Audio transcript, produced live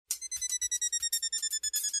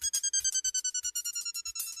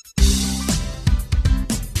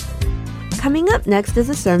Coming up next is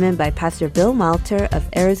a sermon by Pastor Bill Meilter of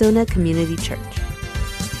Arizona Community Church.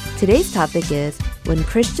 Today's topic is When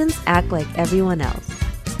Christians Act Like Everyone Else.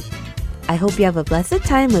 I hope you have a blessed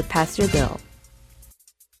time with Pastor Bill.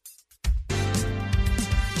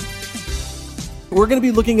 We're going to be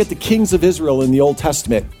looking at the kings of Israel in the Old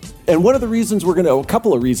Testament. And one of the reasons a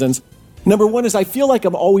couple of reasons. Number one is I feel like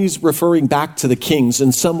I'm always referring back to the kings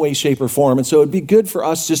in some way, shape, or form. And so it'd be good for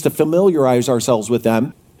us just to familiarize ourselves with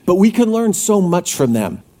them. But we can learn so much from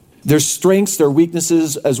them. Their strengths, their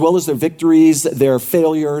weaknesses, as well as their victories, their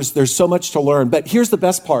failures. There's so much to learn. But here's the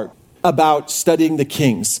best part about studying the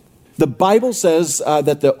kings. The Bible says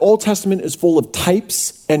that the Old Testament is full of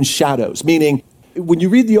types and shadows, meaning when you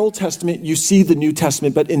read the Old Testament, you see the New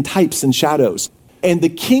Testament, but in types and shadows. And the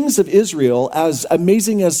kings of Israel, as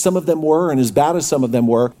amazing as some of them were and as bad as some of them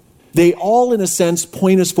were, they all, in a sense,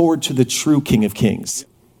 point us forward to the true King of Kings.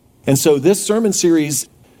 And so this sermon series,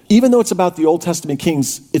 even though it's about the Old Testament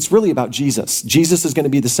kings, it's really about Jesus. Jesus is going to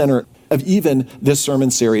be the center of even this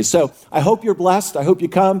sermon series. So I hope you're blessed. I hope you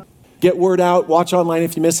come. Get word out. Watch online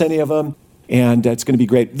if you miss any of them. And it's going to be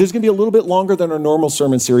great. This is going to be a little bit longer than our normal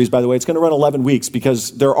sermon series, by the way. It's going to run 11 weeks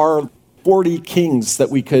because there are 40 kings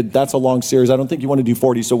that's a long series. I don't think you want to do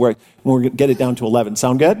 40, so we're going to get it down to 11.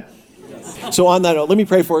 Sound good? Yes. So on that note, let me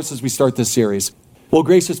pray for us as we start this series. Well,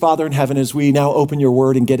 gracious Father in heaven, as we now open your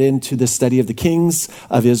word and get into the study of the kings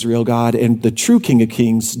of Israel, God, and the true King of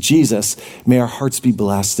Kings, Jesus, may our hearts be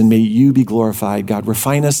blessed and may you be glorified. God,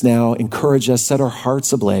 refine us now, encourage us, set our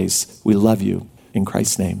hearts ablaze. We love you. In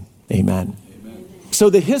Christ's name, amen. So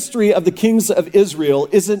the history of the kings of Israel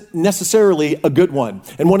isn't necessarily a good one.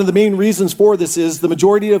 And one of the main reasons for this is the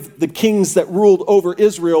majority of the kings that ruled over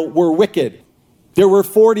Israel were wicked. There were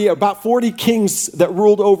about 40 kings that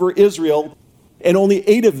ruled over Israel, and only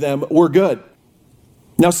 8 of them were good.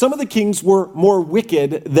 Now, some of the kings were more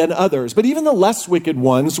wicked than others, but even the less wicked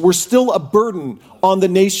ones were still a burden on the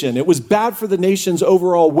nation. It was bad for the nation's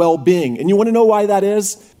overall well-being. And you want to know why that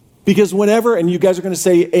is? Because whenever, and you guys are going to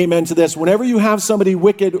say amen to this, whenever you have somebody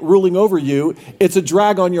wicked ruling over you, it's a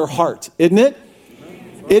drag on your heart, isn't it?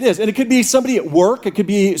 It is. And it could be somebody at work. It could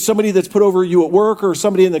be somebody that's put over you at work or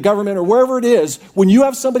somebody in the government or wherever it is. When you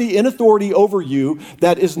have somebody in authority over you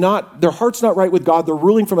that is not, their heart's not right with God, they're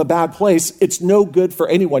ruling from a bad place, it's no good for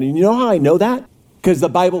anyone. And you know how I know that? Because the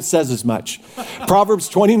Bible says as much. Proverbs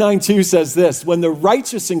 29:2 says this, when the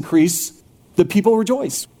righteous increase, the people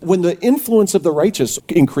rejoice. When the influence of the righteous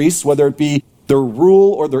increase, whether it be their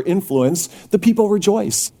rule or their influence, the people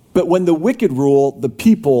rejoice. But when the wicked rule, the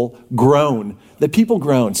people groan. The people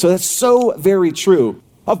groan. So that's so very true.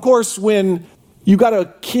 Of course, when you got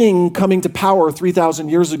a king coming to power 3,000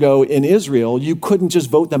 years ago in Israel, you couldn't just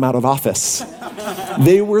vote them out of office.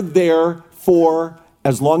 They were there for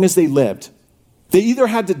as long as they lived. They either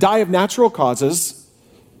had to die of natural causes,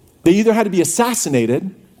 they either had to be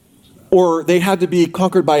assassinated, or they had to be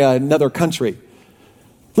conquered by another country.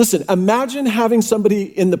 Listen, imagine having somebody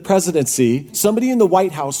in the presidency, somebody in the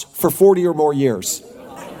White House for 40 or more years.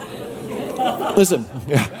 Listen,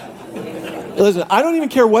 I don't even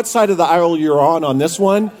care what side of the aisle you're on this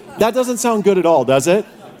one. That doesn't sound good at all, does it?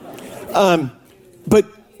 But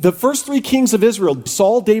the first 3 kings of Israel,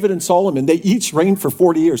 Saul, David, and Solomon, they each reigned for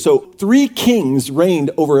 40 years. So 3 kings reigned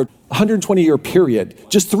over a 120-year period,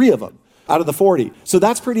 just 3 of them out of the 40. So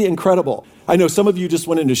that's pretty incredible. I know some of you just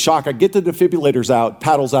went into shock. I get the defibrillators out,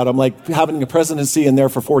 paddles out. I'm like having a presidency in there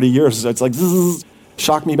for 40 years. It's like, zzz,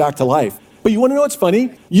 shock me back to life. But you want to know what's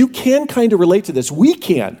funny? You can kind of relate to this. We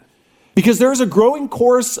can. Because there's a growing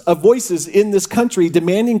chorus of voices in this country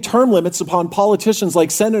demanding term limits upon politicians like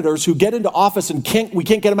senators who get into office and we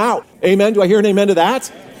can't get them out. Amen? Do I hear an amen to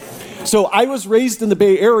that? So I was raised in the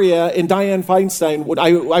Bay Area, and Dianne Feinstein,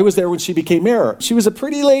 I was there when she became mayor. She was a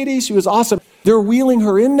pretty lady. She was awesome. They're wheeling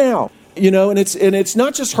her in now. And it's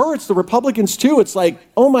not just her, it's the Republicans too. It's like,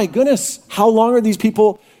 oh my goodness, how long are these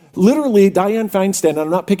people? Literally, Dianne Feinstein, and I'm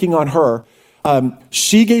not picking on her,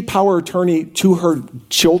 she gave power of attorney to her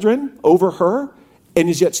children over her and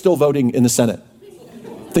is yet still voting in the Senate.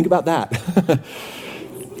 Think about that.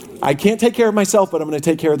 I can't take care of myself, but I'm going to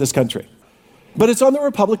take care of this country. But it's on the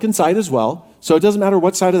Republican side as well. So it doesn't matter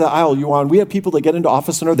what side of the aisle you're on. We have people that get into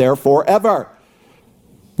office and are there forever.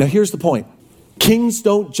 Now here's the point. Kings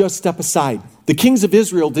don't just step aside. The kings of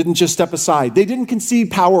Israel didn't just step aside. They didn't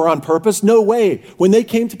concede power on purpose. No way. When they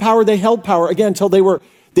came to power, they held power again until they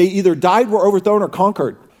either died, were overthrown, or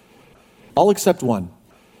conquered. All except one.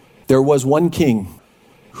 There was one king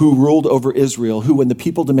who ruled over Israel, who, when the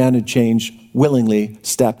people demanded change, willingly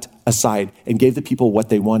stepped aside and gave the people what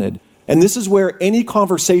they wanted. And this is where any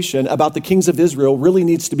conversation about the kings of Israel really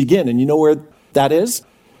needs to begin. And you know where that is?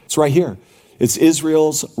 It's right here. It's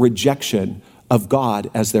Israel's rejection of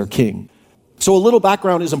God as their king. So a little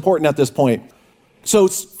background is important at this point. So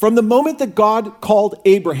from the moment that God called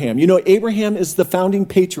Abraham, Abraham is the founding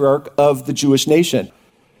patriarch of the Jewish nation.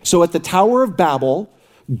 So at the Tower of Babel,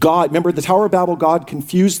 God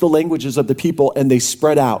confused the languages of the people and they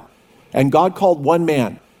spread out. And God called one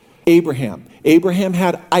man, Abraham. Abraham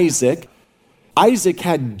had Isaac. Isaac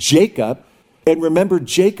had Jacob. And remember,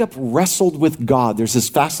 Jacob wrestled with God. There's this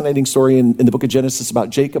fascinating story in the book of Genesis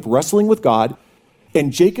about Jacob wrestling with God.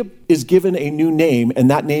 And Jacob is given a new name, and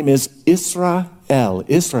that name is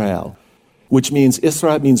Israel, which means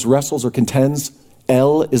Isra means wrestles or contends.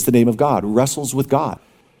 El is the name of God, wrestles with God.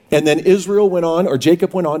 And then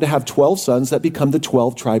Jacob went on to have 12 sons that become the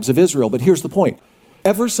 12 tribes of Israel. But here's the point.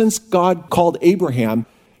 Ever since God called Abraham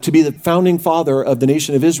to be the founding father of the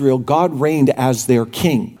nation of Israel, God reigned as their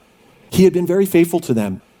king. He had been very faithful to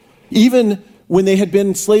them. Even when they had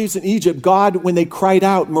been slaves in Egypt, God, when they cried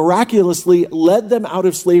out, miraculously led them out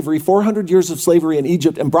of slavery, 400 years of slavery in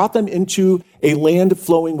Egypt, and brought them into a land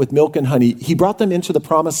flowing with milk and honey. He brought them into the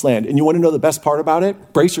promised land. And you want to know the best part about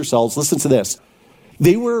it? Brace yourselves. Listen to this.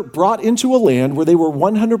 They were brought into a land where they were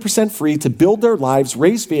 100% free to build their lives,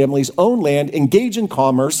 raise families, own land, engage in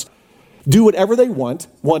commerce, do whatever they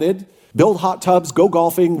wanted, build hot tubs, go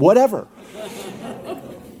golfing, whatever.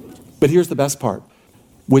 But here's the best part.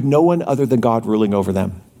 With no one other than God ruling over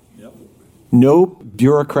them. Yep. No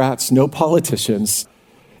bureaucrats, no politicians.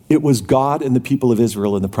 It was God and the people of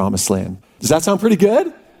Israel in the promised land. Does that sound pretty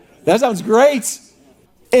good? That sounds great.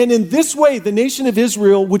 And in this way, the nation of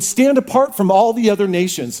Israel would stand apart from all the other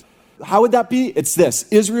nations. How would that be? It's this.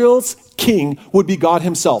 Israel's king would be God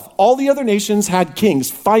himself. All the other nations had kings,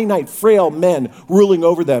 finite, frail men ruling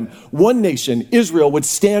over them. One nation, Israel, would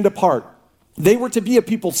stand apart. They were to be a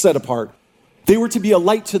people set apart. They were to be a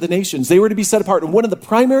light to the nations. They were to be set apart. And one of the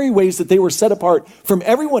primary ways that they were set apart from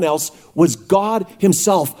everyone else was God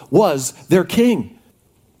himself was their king.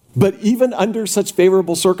 But even under such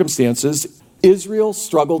favorable circumstances, Israel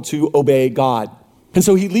struggled to obey God. And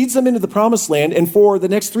so he leads them into the promised land. And for the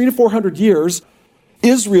next 300 to 400 years,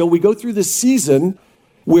 we go through this season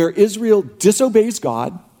where Israel disobeys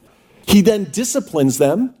God. He then disciplines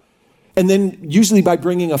them. And then usually by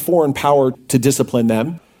bringing a foreign power to discipline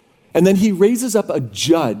them. And then he raises up a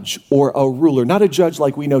judge or a ruler, not a judge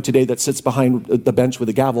like we know today that sits behind the bench with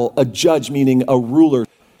a gavel, a judge meaning a ruler,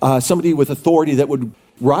 somebody with authority that would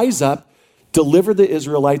rise up, deliver the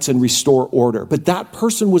Israelites and restore order. But that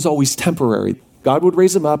person was always temporary. God would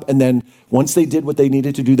raise them up, and then once they did what they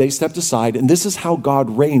needed to do, they stepped aside. And this is how God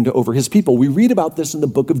reigned over his people. We read about this in the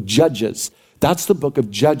book of Judges. That's the book of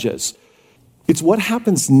Judges. It's what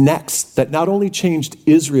happens next that not only changed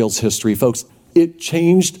Israel's history, folks, it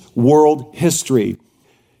changed world history.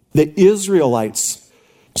 The Israelites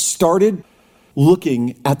started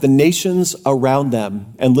looking at the nations around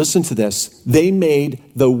them, and listen to this, they made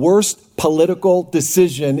the worst political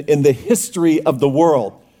decision in the history of the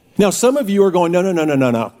world. Now, some of you are going,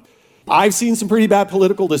 no. I've seen some pretty bad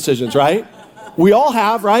political decisions, right? We all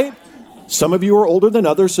have, right? Some of you are older than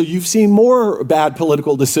others, so you've seen more bad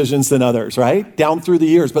political decisions than others, right? Down through the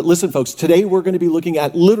years. But listen, folks, today we're going to be looking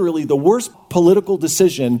at literally the worst political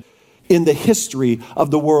decision in the history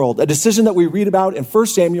of the world. A decision that we read about in 1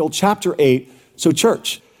 Samuel chapter 8. So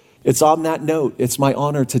church, it's on that note. It's my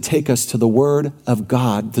honor to take us to the word of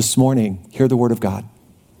God this morning. Hear the word of God.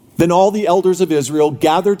 Then all the elders of Israel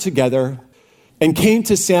gathered together and came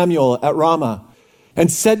to Samuel at Ramah and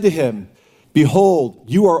said to him, "Behold,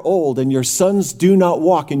 you are old, and your sons do not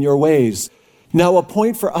walk in your ways. Now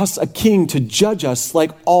appoint for us a king to judge us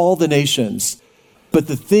like all the nations." But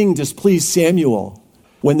the thing displeased Samuel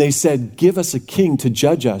when they said, "Give us a king to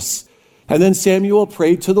judge us." And then Samuel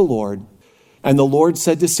prayed to the Lord, and the Lord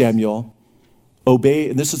said to Samuel, "Obey,"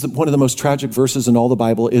 and this is one of the most tragic verses in all the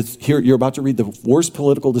Bible. It's here, you're about to read the worst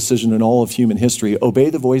political decision in all of human history. "Obey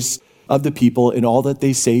the voice of the people in all that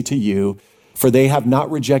they say to you. For they have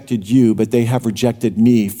not rejected you, but they have rejected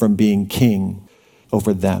me from being king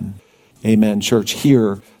over them." Amen. Church,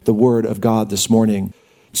 hear the word of God this morning.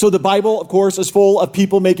 So the Bible, of course, is full of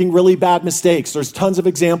people making really bad mistakes. There's tons of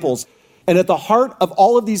examples. And at the heart of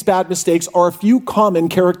all of these bad mistakes are a few common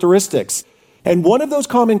characteristics. And one of those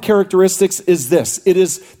common characteristics is this. It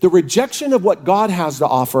is the rejection of what God has to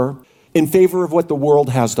offer in favor of what the world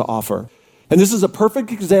has to offer. And this is a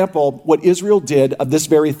perfect example what Israel did of this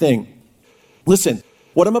very thing. Listen,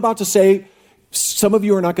 what I'm about to say, some of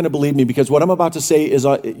you are not going to believe me because what I'm about to say is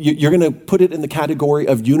you're going to put it in the category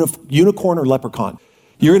of unicorn or leprechaun.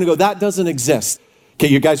 You're going to go, that doesn't exist. Okay,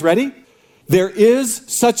 you guys ready? There is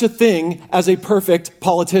such a thing as a perfect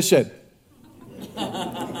politician.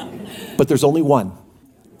 But there's only one,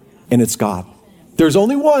 and it's God. There's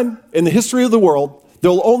only one in the history of the world.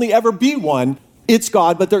 There'll only ever be one. It's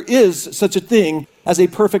God, but there is such a thing as a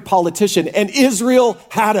perfect politician, and Israel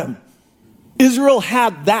had him. Israel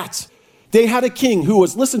had that. They had a king who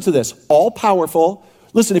was, listen to this, all-powerful.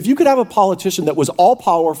 Listen, if you could have a politician that was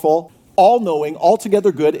all-powerful, all-knowing,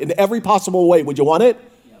 altogether good in every possible way, would you want it?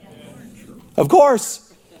 Of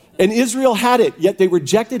course. And Israel had it, yet they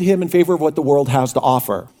rejected him in favor of what the world has to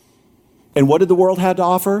offer. And what did the world have to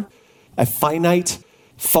offer? A finite,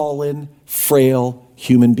 fallen, frail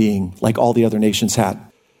human being like all the other nations had.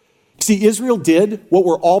 See, Israel did what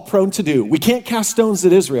we're all prone to do. We can't cast stones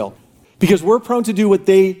at Israel because we're prone to do what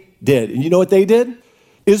they did. And you know what they did?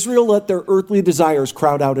 Israel let their earthly desires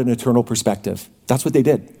crowd out an eternal perspective. That's what they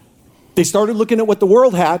did. They started looking at what the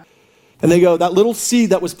world had, and they go, that little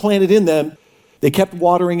seed that was planted in them, they kept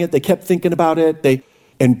watering it, they kept thinking about it,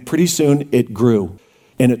 and pretty soon it grew,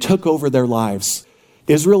 and it took over their lives.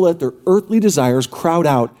 Israel let their earthly desires crowd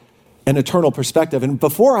out an eternal perspective. And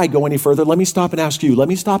before I go any further, let me stop and ask you, let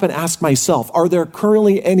me stop and ask myself, are there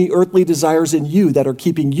currently any earthly desires in you that are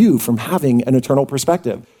keeping you from having an eternal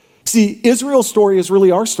perspective? See, Israel's story is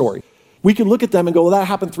really our story. We can look at them and go, well, that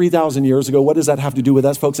happened 3,000 years ago. What does that have to do with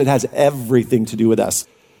us? Folks, it has everything to do with us.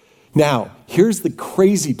 Now, here's the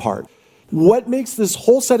crazy part. What makes this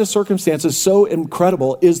whole set of circumstances so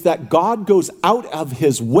incredible is that God goes out of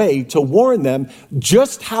his way to warn them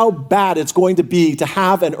just how bad it's going to be to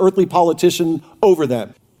have an earthly politician over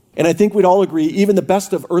them. And I think we'd all agree, even the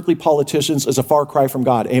best of earthly politicians is a far cry from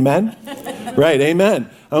God. Amen? Right, amen.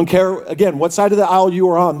 I don't care, again, what side of the aisle you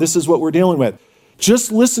are on, this is what we're dealing with.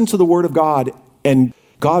 Just listen to the word of God and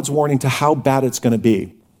God's warning to how bad it's going to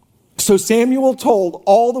be. So Samuel told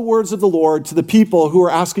all the words of the Lord to the people who were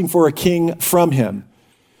asking for a king from him.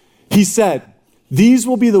 He said, these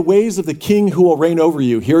will be the ways of the king who will reign over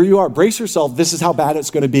you. Here you are. Brace yourself. This is how bad it's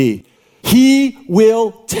going to be. He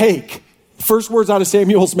will take, first words out of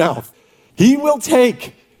Samuel's mouth. He will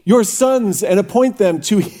take your sons and appoint them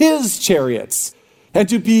to his chariots and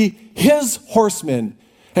to be his horsemen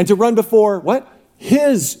and to run before, what?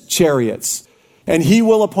 His chariots. And he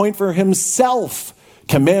will appoint for himself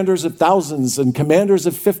commanders of thousands and commanders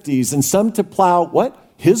of 50s, and some to plow, what?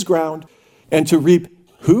 His ground, and to reap,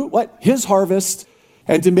 who? What? His harvest,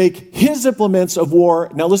 and to make his implements of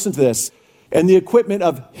war. Now listen to this. And the equipment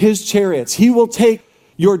of his chariots. He will take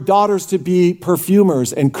your daughters to be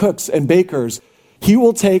perfumers and cooks and bakers. He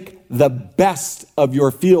will take the best of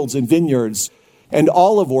your fields and vineyards and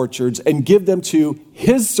olive orchards and give them to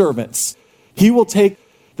his servants. He will take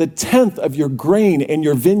the 10th of your grain and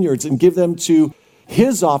your vineyards and give them to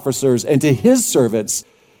his officers and to his servants.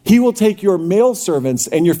 He will take your male servants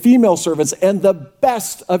and your female servants and the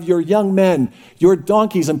best of your young men, your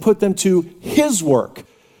donkeys, and put them to his work.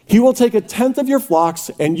 He will take a 10th of your flocks,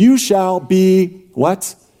 and you shall be,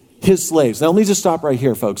 what? His slaves. Now, let me just stop right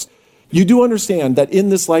here, folks. You do understand that in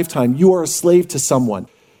this lifetime, you are a slave to someone.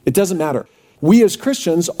 It doesn't matter. We as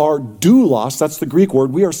Christians are doulos, that's the Greek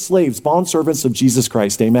word. We are slaves, bondservants of Jesus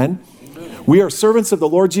Christ. Amen? We are servants of the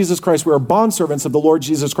Lord Jesus Christ. We are bondservants of the Lord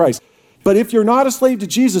Jesus Christ. But if you're not a slave to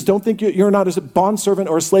Jesus, don't think you're not a bondservant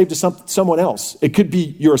or a slave to someone else. It could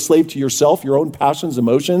be you're a slave to yourself, your own passions,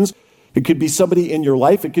 emotions. It could be somebody in your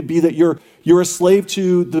life. It could be that you're a slave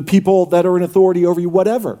to the people that are in authority over you,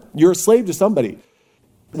 whatever. You're a slave to somebody.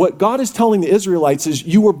 What God is telling the Israelites is,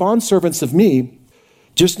 you were bondservants of me.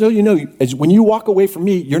 Just so you know, when you walk away from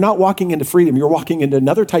me, you're not walking into freedom. You're walking into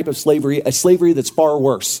another type of slavery, a slavery that's far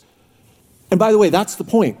worse. And by the way, that's the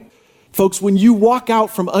point. Folks, when you walk out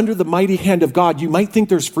from under the mighty hand of God, you might think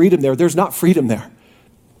there's freedom there. There's not freedom there.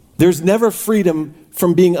 There's never freedom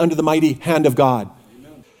from being under the mighty hand of God.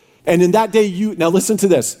 Amen. And in that day, now listen to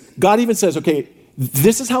this. God even says, okay,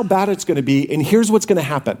 this is how bad it's going to be, and here's what's going to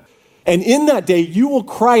happen. And in that day, you will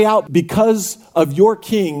cry out because of your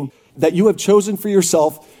king that you have chosen for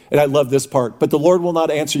yourself. And I love this part, but the Lord will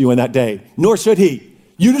not answer you in that day, nor should he.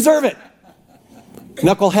 You deserve it.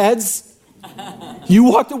 Knuckleheads. You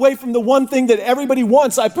walked away from the one thing that everybody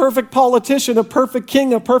wants, a perfect politician, a perfect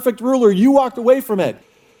king, a perfect ruler. You walked away from it.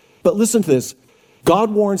 But listen to this.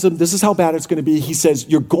 God warns them, this is how bad it's going to be. He says,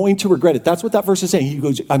 you're going to regret it. That's what that verse is saying. He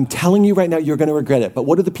goes, I'm telling you right now, you're going to regret it. But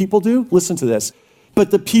what do the people do? Listen to this. But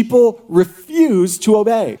the people refused to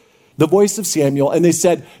obey the voice of Samuel, and they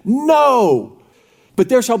said, no, but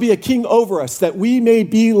there shall be a king over us, that we may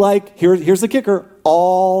be like, here's the kicker,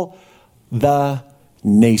 all the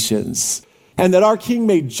nations. And that our king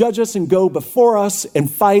may judge us and go before us and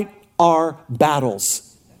fight our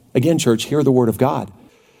battles. Again, church, hear the word of God.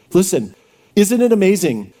 Listen, isn't it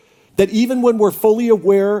amazing that even when we're fully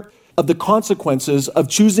aware of the consequences of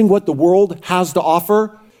choosing what the world has to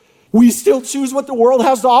offer, we still choose what the world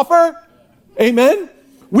has to offer. Amen?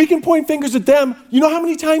 We can point fingers at them. You know how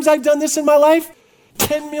many times I've done this in my life?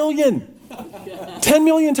 10 million. 10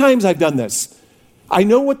 million times I've done this. I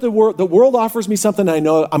know what the world offers me something. I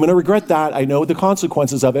know I'm going to regret that. I know the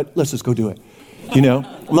consequences of it. Let's just go do it. You know,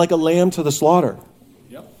 I'm like a lamb to the slaughter.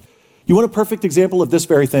 Yep. You want a perfect example of this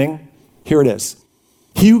very thing? Here it is.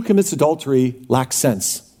 He who commits adultery lacks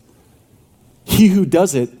sense. He who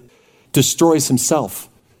does it destroys himself.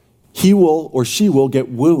 He will or she will get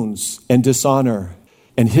wounds and dishonor,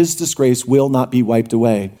 and his disgrace will not be wiped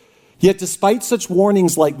away. Yet despite such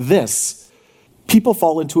warnings like this, people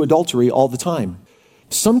fall into adultery all the time.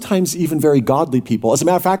 Sometimes even very godly people. As a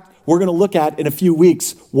matter of fact, we're going to look at in a few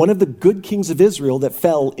weeks one of the good kings of Israel that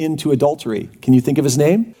fell into adultery. Can you think of his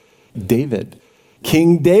name? David.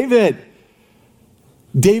 King David.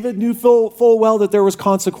 David knew full well that there was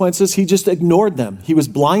consequences. He just ignored them. He was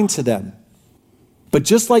blind to them. But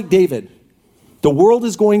just like David, the world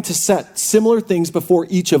is going to set similar things before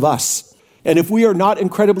each of us. And if we are not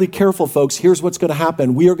incredibly careful, folks, here's what's going to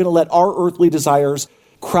happen. We are going to let our earthly desires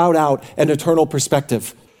crowd out an eternal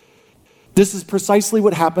perspective. This is precisely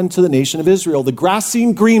what happened to the nation of Israel. The grass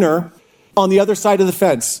seemed greener on the other side of the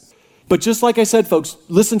fence. But just like I said, folks,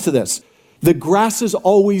 listen to this. The grass is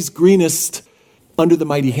always greenest under the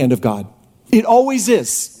mighty hand of God. It always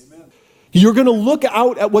is. Amen. You're going to look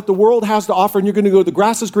out at what the world has to offer and you're going to go, the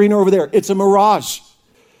grass is greener over there. It's a mirage.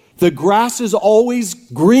 The grass is always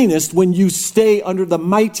greenest when you stay under the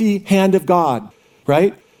mighty hand of God,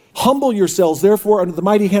 right? Humble yourselves, therefore, under the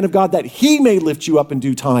mighty hand of God, that he may lift you up in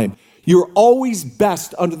due time. You're always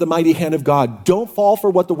best under the mighty hand of God. Don't fall for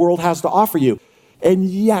what the world has to offer you. And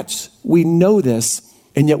yet, we know this,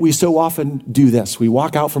 and yet we so often do this. We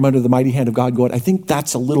walk out from under the mighty hand of God going, I think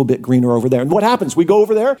that's a little bit greener over there. And what happens? We go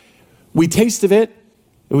over there, we taste of it,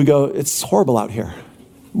 and we go, it's horrible out here.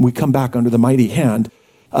 We come back under the mighty hand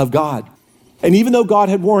of God. And even though God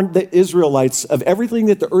had warned the Israelites of everything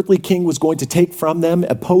that the earthly king was going to take from them,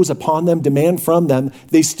 impose upon them, demand from them,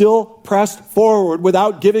 they still pressed forward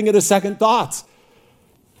without giving it a second thought.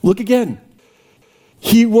 Look again.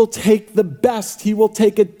 He will take the best. He will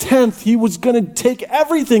take a tenth. He was going to take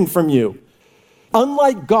everything from you.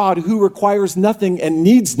 Unlike God, who requires nothing and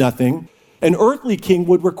needs nothing, an earthly king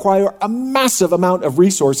would require a massive amount of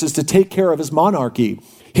resources to take care of his monarchy.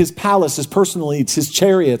 His palace, his personal needs, his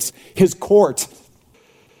chariots, his court.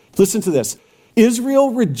 Listen to this.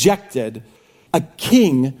 Israel rejected a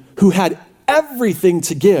king who had everything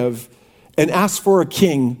to give and asked for a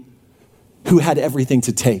king who had everything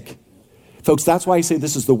to take. Folks, that's why I say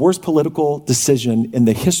this is the worst political decision in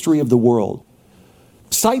the history of the world.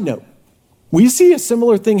 Side note, we see a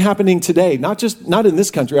similar thing happening today, not in this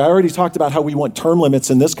country. I already talked about how we want term limits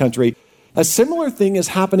in this country. A similar thing is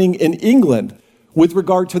happening in England with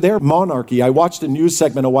regard to their monarchy. I watched a news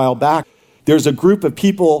segment a while back. There's a group of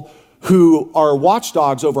people who are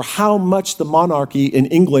watchdogs over how much the monarchy in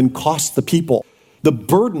England costs the people, the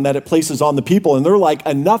burden that it places on the people. And they're like,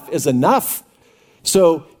 enough is enough.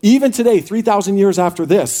 So even today, 3,000 years after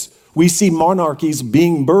this, we see monarchies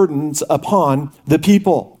being burdens upon the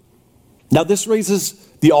people. Now, this raises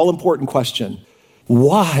the all-important question.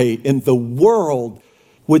 Why in the world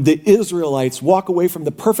would the Israelites walk away from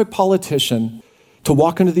the perfect politician to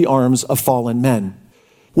walk into the arms of fallen men?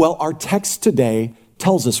 Well, our text today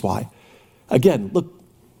tells us why. Again, look,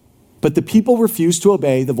 but the people refused to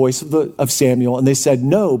obey the voice of Samuel, and they said,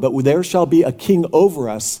 no, but there shall be a king over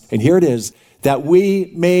us, and here it is, that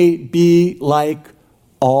we may be like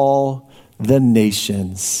all the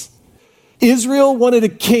nations. Israel wanted a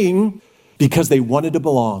king because they wanted to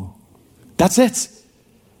belong. That's it.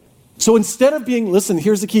 So instead of being, listen,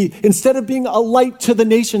 here's the key. Instead of being a light to the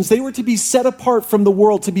nations, they were to be set apart from the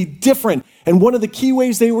world, to be different. And one of the key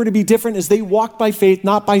ways they were to be different is they walked by faith,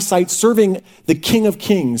 not by sight, serving the King of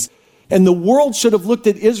Kings. And the world should have looked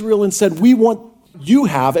at Israel and said, we want what you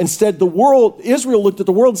have. Instead, Israel looked at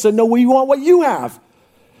the world and said, no, we want what you have.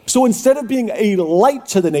 So instead of being a light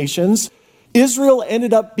to the nations, Israel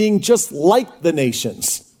ended up being just like the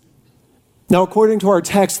nations. Now, according to our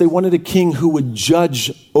text, they wanted a king who would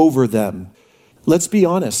judge over them. Let's be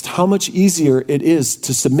honest, how much easier it is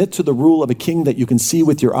to submit to the rule of a king that you can see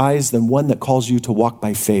with your eyes than one that calls you to walk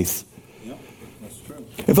by faith. Yeah, that's true.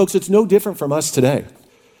 And folks, it's no different from us today.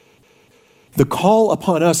 The call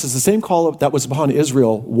upon us is the same call that was upon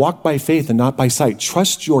Israel. Walk by faith and not by sight.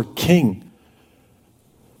 Trust your king.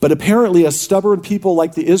 But apparently a stubborn people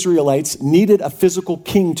like the Israelites needed a physical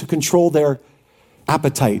king to control their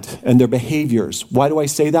appetite and their behaviors. Why do I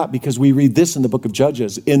say that? Because we read this in the book of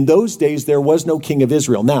Judges. In those days, there was no king of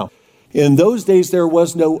Israel. Now, In those days, there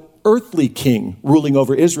was no earthly king ruling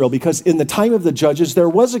over Israel, because in the time of the judges, there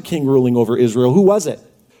was a king ruling over Israel. Who was it?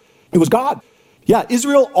 It was God. Yeah,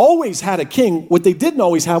 Israel always had a king. What they didn't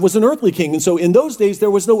always have was an earthly king. And so in those days,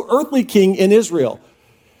 there was no earthly king in Israel.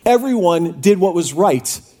 Everyone did what was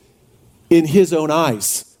right in his own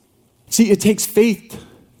eyes. See, it takes faith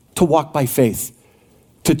to walk by faith,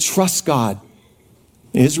 to trust God.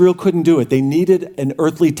 Israel couldn't do it. They needed an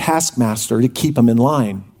earthly taskmaster to keep them in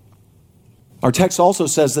line. Our text also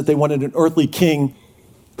says that they wanted an earthly king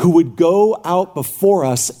who would go out before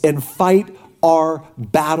us and fight our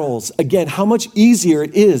battles. Again, how much easier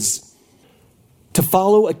it is to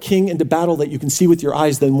follow a king into battle that you can see with your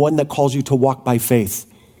eyes than one that calls you to walk by faith.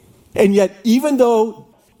 And yet, even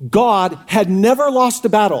though God had never lost a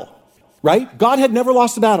battle, right? God had never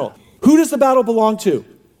lost a battle. Who does the battle belong to?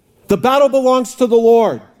 The battle belongs to the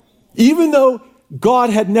Lord. Even though God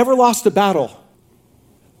had never lost a battle,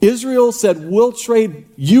 Israel said, we'll trade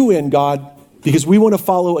you in, God, because we want to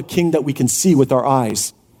follow a king that we can see with our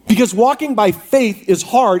eyes. Because walking by faith is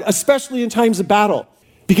hard, especially in times of battle.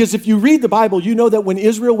 Because if you read the Bible, you know that when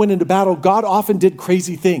Israel went into battle, God often did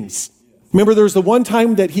crazy things. Remember, there was the one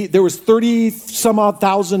time that there was 30 some odd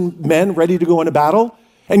thousand men ready to go into battle,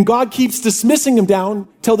 and God keeps dismissing them down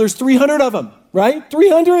till there's 300 of them, right?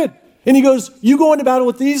 300. And he goes, you go into battle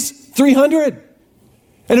with these 300.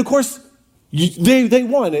 And of course, they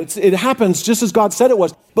won. It happens just as God said it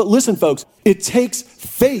was. But listen, folks, it takes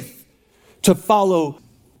faith to follow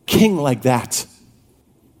king like that.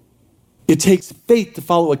 It takes faith to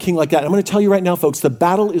follow a king like that. I'm going to tell you right now, folks, the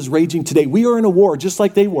battle is raging today. We are in a war just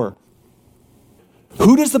like they were.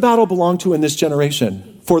 Who does the battle belong to in this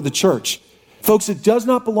generation? For the church. Folks, it does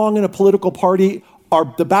not belong in a political party.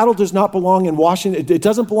 The battle does not belong in Washington. It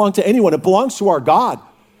doesn't belong to anyone. It belongs to our God.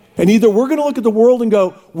 And either we're going to look at the world and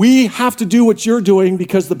go, we have to do what you're doing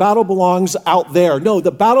because the battle belongs out there. No,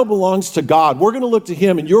 the battle belongs to God. We're going to look to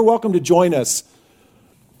him, and you're welcome to join us.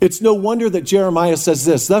 It's no wonder that Jeremiah says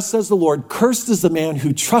this, thus says the Lord, cursed is the man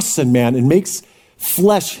who trusts in man and makes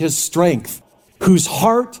flesh his strength, whose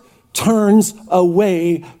heart turns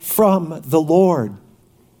away from the Lord.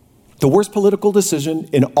 The worst political decision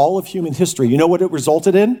in all of human history. You know what it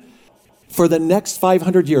resulted in? For the next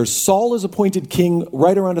 500 years, Saul is appointed king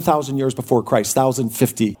right around 1,000 years before Christ.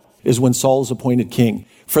 1050 is when Saul is appointed king.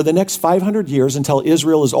 For the next 500 years, until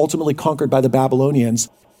Israel is ultimately conquered by the Babylonians,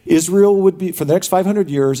 for the next 500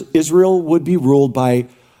 years, Israel would be ruled by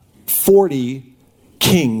 40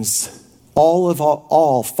 kings,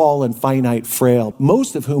 all fallen, finite, frail,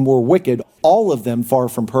 most of whom were wicked, all of them far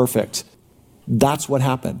from perfect. That's what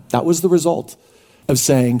happened. That was the result of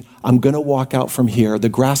saying, I'm going to walk out from here. The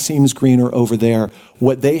grass seems greener over there.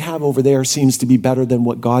 What they have over there seems to be better than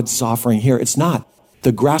what God's offering here. It's not.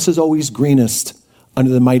 The grass is always greenest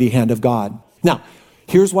under the mighty hand of God. Now,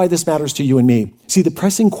 here's why this matters to you and me. See, the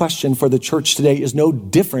pressing question for the church today is no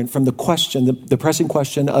different from the pressing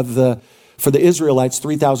question for the Israelites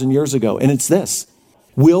 3,000 years ago. And it's this.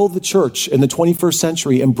 Will the church in the 21st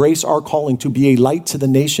century embrace our calling to be a light to the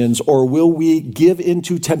nations, or will we give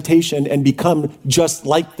into temptation and become just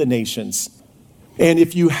like the nations? And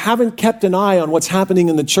if you haven't kept an eye on what's happening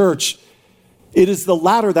in the church, it is the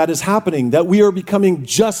latter that is happening, that we are becoming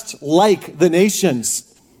just like the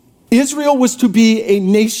nations. Israel was to be a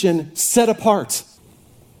nation set apart,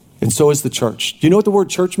 and so is the church. Do you know what the word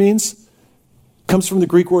church means? It comes from the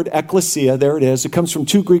Greek word ekklesia. There it is. It comes from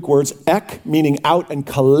two Greek words, ek, meaning out, and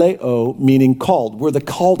kaleo, meaning called. We're the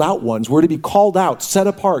called out ones. We're to be called out, set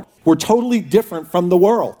apart. We're totally different from the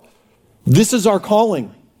world. This is our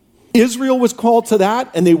calling. Israel was called to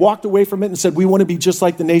that, and they walked away from it and said, we want to be just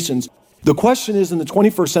like the nations. The question is, in the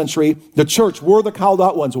 21st century, the church, we're the called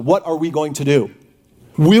out ones. What are we going to do?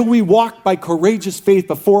 Will we walk by courageous faith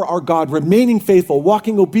before our God, remaining faithful,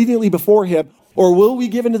 walking obediently before him? Or will we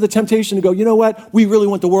give into the temptation to go, you know what? We really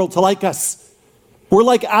want the world to like us. We're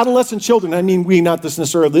like adolescent children. I mean, we, not this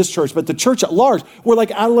necessarily this church, but the church at large. We're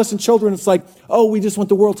like adolescent children. It's like, oh, we just want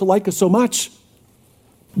the world to like us so much.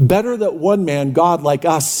 Better that one man, God like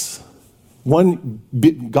us,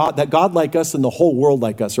 that God like us and the whole world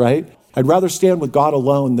like us, right? I'd rather stand with God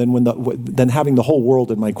alone than having the whole world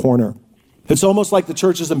in my corner. It's almost like the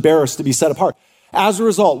church is embarrassed to be set apart. As a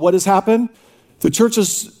result, what has happened? The church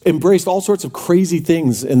has embraced all sorts of crazy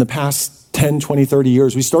things in the past 10, 20, 30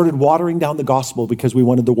 years. We started watering down the gospel because we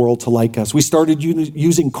wanted the world to like us. We started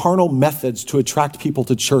using carnal methods to attract people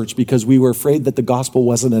to church because we were afraid that the gospel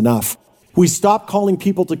wasn't enough. We stopped calling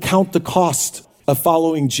people to count the cost of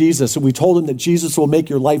following Jesus, and we told them that Jesus will make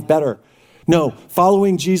your life better. No,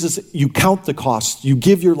 following Jesus, you count the cost. You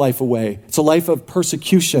give your life away. It's a life of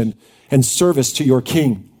persecution and service to your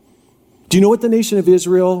King. Do you know what the nation of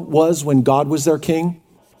Israel was when God was their king?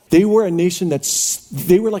 They were a nation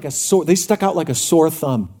they were like a sword. They stuck out like a sore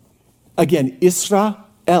thumb. Again, Israel,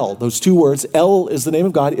 those two words, El is the name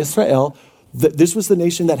of God, Israel. This was the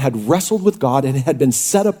nation that had wrestled with God and had been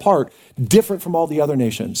set apart, different from all the other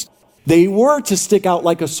nations. They were to stick out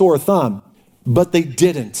like a sore thumb, but they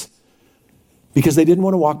didn't, because they didn't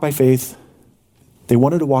want to walk by faith. They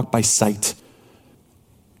wanted to walk by sight.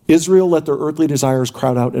 Israel let their earthly desires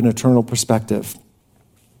crowd out an eternal perspective.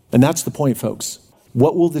 And that's the point, folks.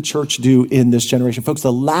 What will the church do in this generation? Folks,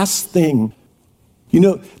 the last thing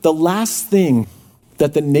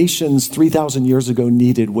that the nations 3,000 years ago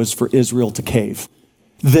needed was for Israel to cave.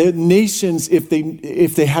 The nations, if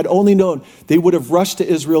they had only known, they would have rushed to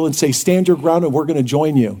Israel and say, stand your ground and we're going to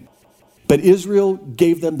join you. But Israel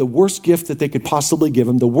gave them the worst gift that they could possibly give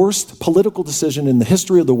them, the worst political decision in the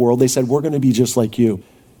history of the world. They said, we're going to be just like you.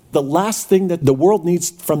 The last thing that the world needs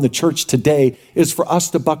from the church today is for us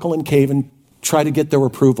to buckle and cave and try to get their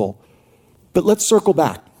approval. But let's circle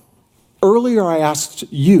back. Earlier I asked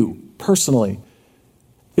you personally,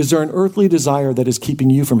 is there an earthly desire that is keeping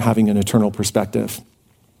you from having an eternal perspective?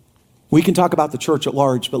 We can talk about the church at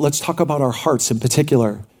large, but let's talk about our hearts in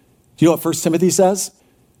particular. Do you know what 1 Timothy says?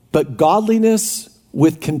 But godliness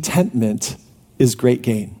with contentment is great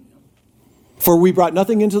gain. For we brought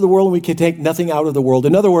nothing into the world and we can take nothing out of the world.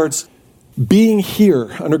 In other words, being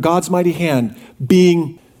here under God's mighty hand,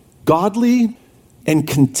 being godly and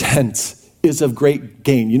content is of great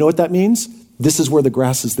gain. You know what that means? This is where the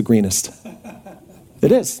grass is the greenest.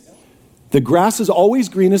 It is. The grass is always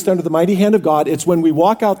greenest under the mighty hand of God. It's when we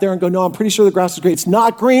walk out there and go, no, I'm pretty sure the grass is great. It's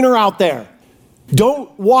not greener out there.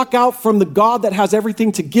 Don't walk out from the God that has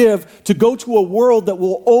everything to give to go to a world that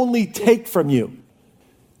will only take from you.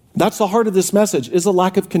 That's the heart of this message. Is a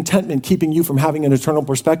lack of contentment keeping you from having an eternal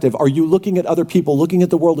perspective? Are you looking at other people, looking at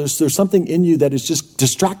the world? Is there something in you that is just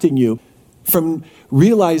distracting you from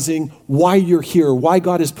realizing why you're here, why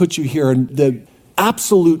God has put you here, and the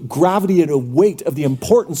absolute gravity and the weight of the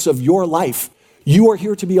importance of your life? You are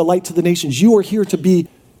here to be a light to the nations. You are here to be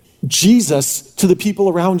Jesus to the people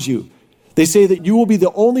around you. They say that you will be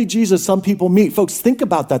the only Jesus some people meet. Folks, think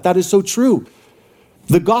about that. That is so true.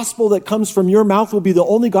 The gospel that comes from your mouth will be the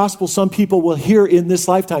only gospel some people will hear in this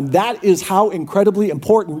lifetime. That is how incredibly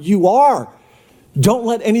important you are. Don't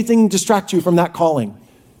let anything distract you from that calling.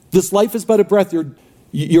 This life is but a breath.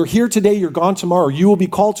 You're here today, you're gone tomorrow. You will be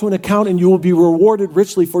called to an account and you will be rewarded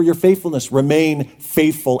richly for your faithfulness. Remain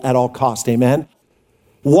faithful at all cost. Amen.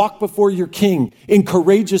 Walk before your King in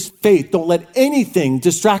courageous faith. Don't let anything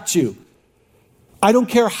distract you. I don't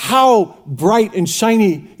care how bright and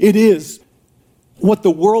shiny it is, what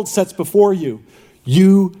the world sets before you.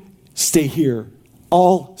 You stay here.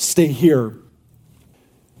 All stay here.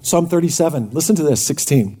 Psalm 37, listen to this,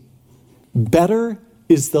 16. Better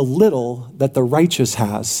is the little that the righteous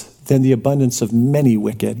has than the abundance of many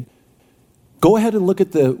wicked. Go ahead and look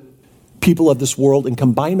at the people of this world and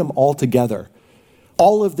combine them all together.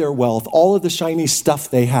 All of their wealth, all of the shiny stuff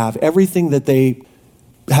they have, everything that they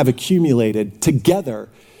have accumulated together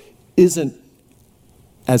isn't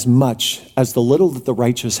as much as the little that the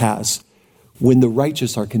righteous has when the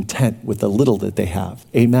righteous are content with the little that they have.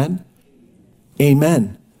 Amen?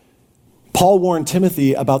 Amen. Paul warned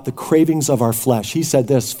Timothy about the cravings of our flesh. He said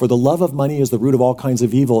this, for the love of money is the root of all kinds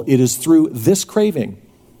of evil. It is through this craving,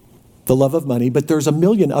 the love of money, but there's a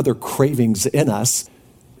million other cravings in us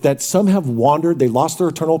that some have wandered, they lost their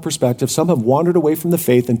eternal perspective, some have wandered away from the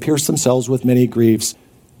faith and pierced themselves with many griefs.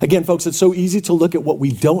 Again, folks, it's so easy to look at what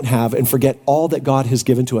we don't have and forget all that God has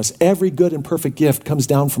given to us. Every good and perfect gift comes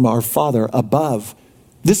down from our Father above.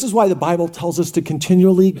 This is why the Bible tells us to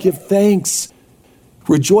continually give thanks.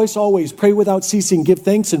 Rejoice always, pray without ceasing, give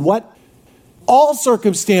thanks in what? All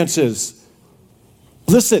circumstances.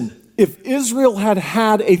 Listen, if Israel had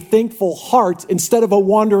had a thankful heart instead of a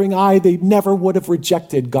wandering eye, they never would have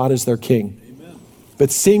rejected God as their king. Amen. But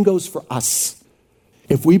same goes for us.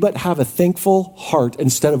 If we but have a thankful heart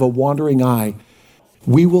instead of a wandering eye,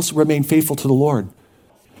 we will remain faithful to the Lord.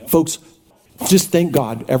 Folks, just thank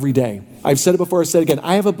God every day. I've said it before, I said it again.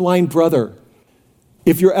 I have a blind brother.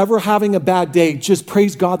 If you're ever having a bad day, just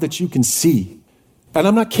praise God that you can see. And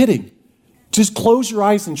I'm not kidding. Just close your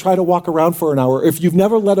eyes and try to walk around for an hour. If you've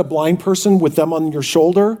never led a blind person with them on your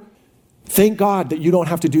shoulder, thank God that you don't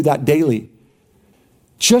have to do that daily.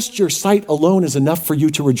 Just your sight alone is enough for you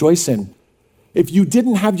to rejoice in. If you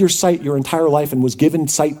didn't have your sight your entire life and was given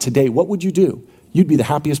sight today, what would you do? You'd be the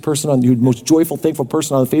happiest person on the most joyful, thankful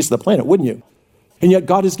person on the face of the planet, wouldn't you? And yet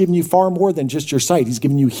God has given you far more than just your sight. He's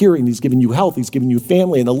given you hearing, he's given you health, he's given you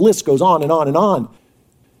family, and the list goes on and on and on.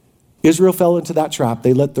 Israel fell into that trap.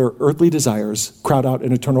 They let their earthly desires crowd out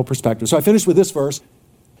an eternal perspective. So I finish with this verse.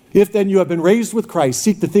 If then you have been raised with Christ,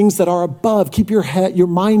 seek the things that are above. Keep your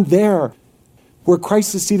mind there, where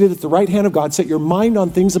Christ is seated at the right hand of God. Set your mind on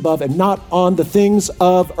things above and not on the things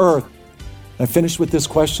of earth. I finish with this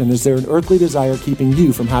question. Is there an earthly desire keeping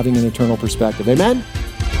you from having an eternal perspective? Amen?